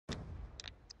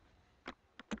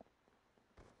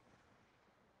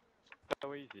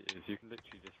how easy it is. You can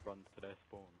literally just run to their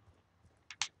spawn.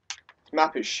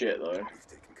 Map is shit though. We've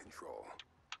taken control.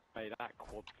 Mate, that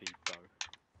quad feed though.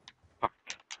 Fuck.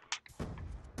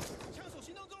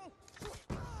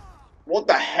 What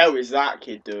the hell is that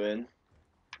kid doing?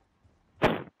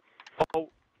 Oh.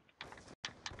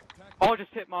 Oh, I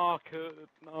just hit marker.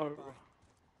 No.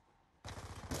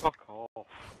 Fuck off.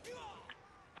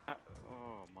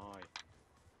 Oh my.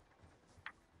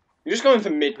 You're just going for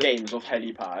mid games off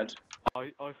helipad.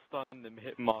 I stunned him,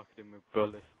 hit marked him with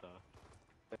ballista.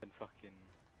 Then fucking.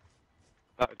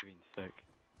 That would have been sick.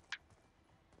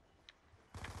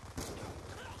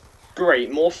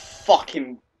 Great, more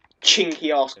fucking chinky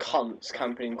ass cunts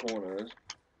camping in corners.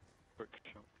 Brick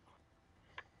shot.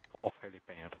 Off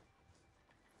helipad.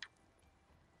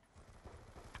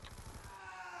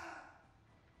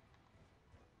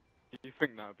 Do you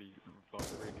think that would be like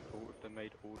really cool if they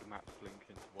made all the maps link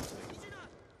into one thing?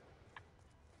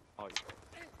 Oh,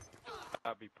 yeah.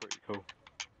 That'd be pretty cool.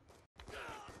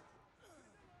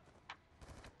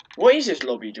 What is this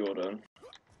lobby, Jordan?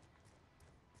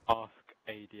 Ask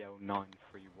ADL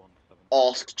 9317.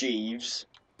 Ask Jeeves.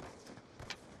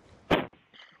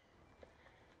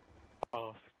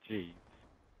 Ask Jeeves.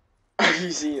 Have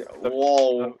you seen?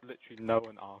 Whoa. No, literally no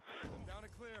one asks them.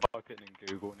 Type it in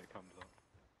Google and it comes up.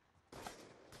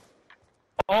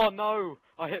 Oh no!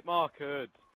 I hit markered!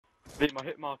 Liam, I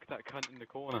hit marked that cunt in the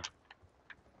corner.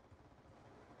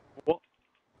 What?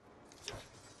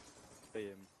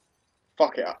 Liam.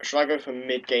 Fuck it. Should I go for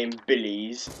mid game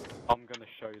billies? I'm gonna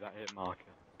show you that hit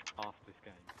marker after this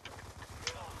game.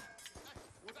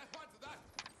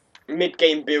 Mid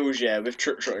game bills, yeah, with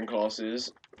trick shotting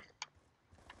classes.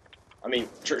 I mean,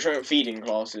 trick shotting feeding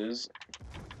classes.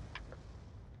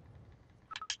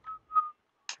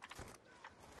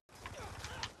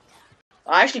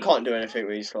 I actually can't do anything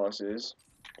with these classes.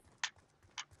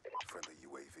 Friendly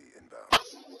UAV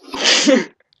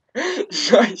inbound.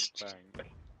 Nice. Bang.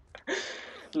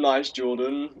 Nice,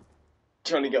 Jordan.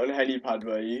 Trying to get on a helipad,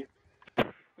 were you?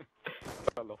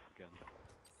 Fell off again.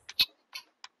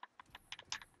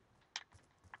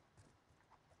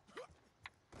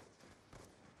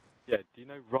 Yeah, do you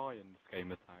know Ryan's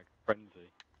gamer tag? Frenzy.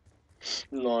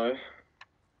 No.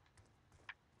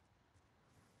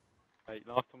 Hey,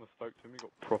 last time I spoke to him, he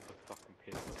got proper fucking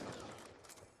pissed.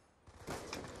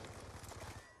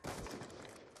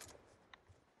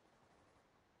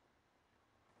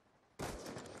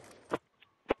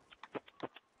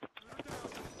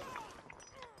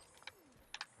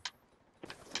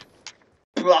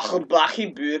 Blacky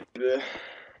boop.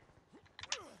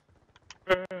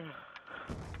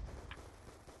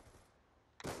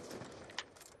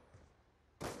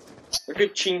 Look at I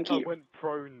Chinky. went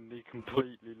prone and he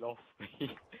completely lost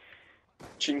me.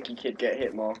 Chinky kid get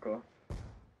hit marker.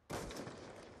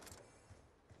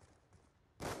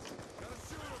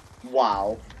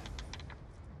 Wow.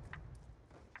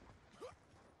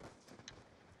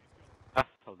 That's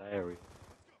hilarious.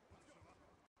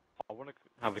 I want to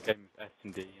have a game of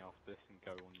S&D after this and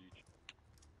go on YouTube.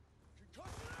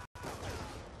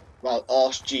 Well,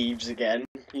 ask Jeeves again.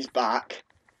 He's back.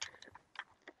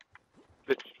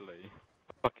 Literally.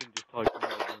 Fucking just type in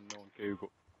over on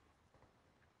Google.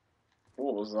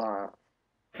 What was that?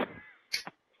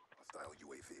 Hostile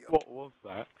UAV up. What was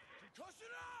that?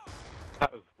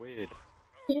 That was weird.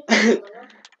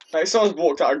 Like someone's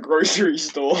walked out of a grocery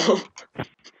store.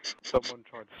 Someone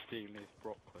tried to steal his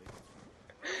broccoli.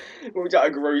 Walked out a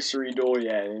grocery door,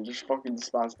 yeah, and just fucking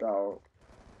spazzed out.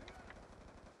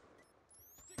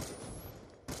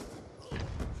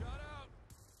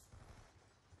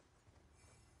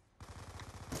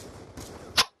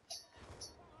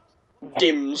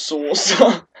 Dim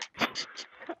saucer.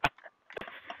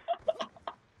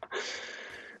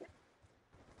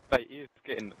 Mate, he is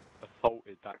getting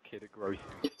assaulted, that kid at grocery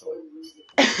store.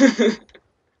 The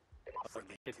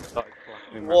kid started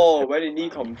flashing him Whoa, around where did he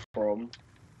everywhere. come from?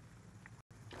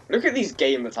 Look at these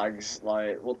gamer tags,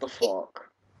 like, what the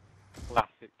fuck?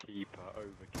 Classic keeper,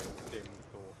 overkill, dim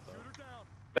saucer,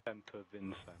 Semper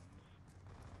Vincenz.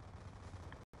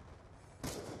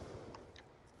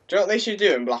 Do you know what they should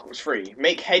do in Black Ops 3?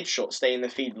 Make headshots stay in the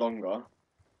feed longer.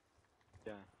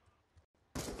 Yeah.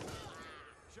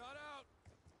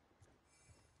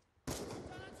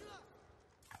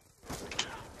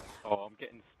 Oh, I'm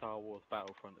getting Star Wars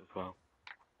Battlefront as well.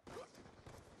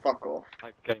 Fuck off.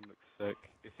 That game looks sick.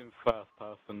 It's in first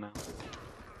person now.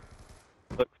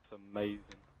 Looks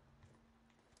amazing.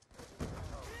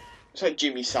 It's like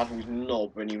Jimmy Savile's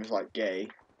knob when he was like gay.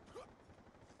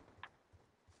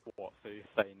 What, so you're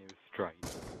saying he was straight?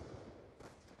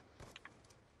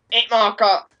 Hit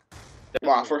marker!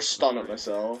 Wow, for a stun at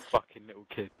myself. Fucking little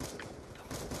kid.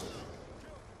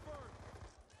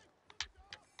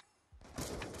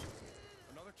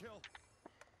 Another kill.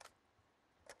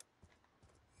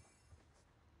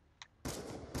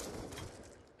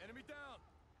 Enemy down.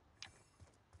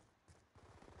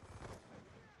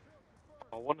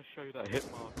 I want to show you that hit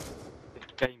mark. This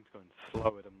game's going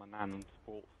slower than my nan on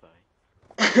sports day.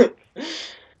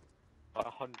 Like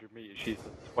 100 meters, she's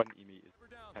done 20 meters We're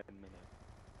down. 10 minutes.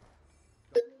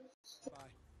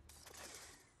 Bye.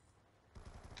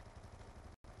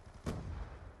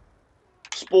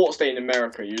 Sports day in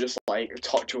America, you just like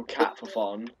touch your cat for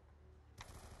fun.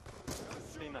 I've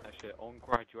seen that shit on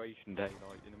graduation day,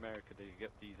 like in America, they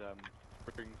get these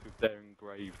rings with their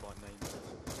engraved like names.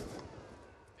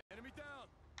 Enemy down.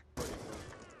 Pretty cool.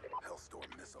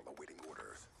 Hellstorm missile awaiting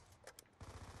orders.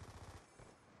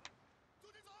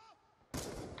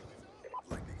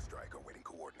 Lightning strike awaiting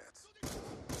coordinates.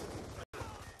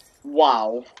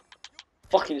 Wow.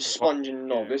 Fucking sponging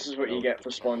knob, this is what you get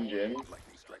for sponging.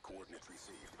 Lightning strike coordinates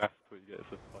received. That's what you get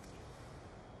for sponge.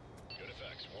 Good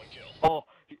effects, one kill. Oh,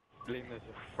 Liam, there's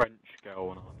a French girl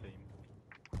on our team.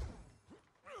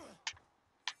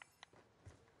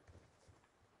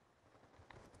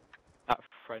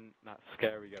 That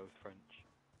scary girl's French.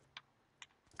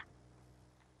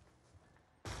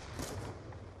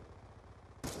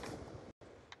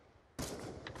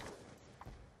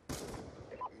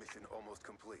 Mission almost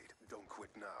complete. Don't quit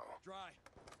now. Dry.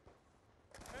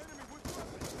 Enemy with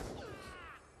weapons.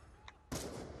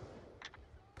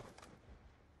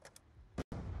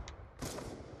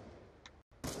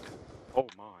 Oh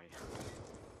my.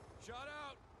 Shot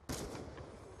out.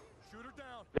 Shoot her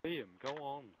down. Liam, go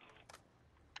on.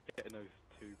 Getting those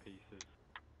 2 pieces.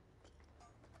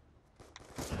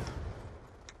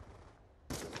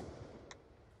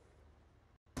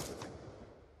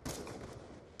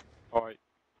 Alright.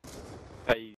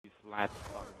 Phase lad.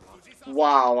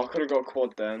 Wow, I could have got a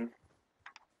quad then.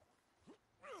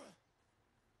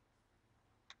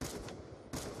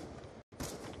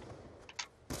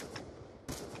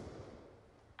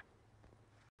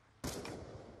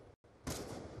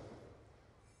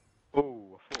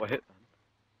 Oh, I thought I hit them.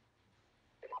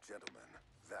 Gentlemen,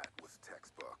 that was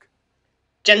textbook.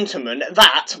 Gentlemen,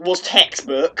 that was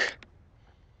textbook.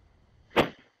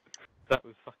 That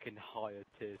was fucking higher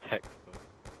tier textbook.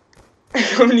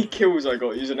 How many kills I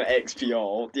got using an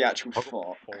XPR? The actual I got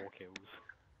fuck. 4 kills.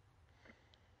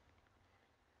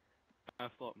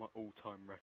 That's like my all-time record.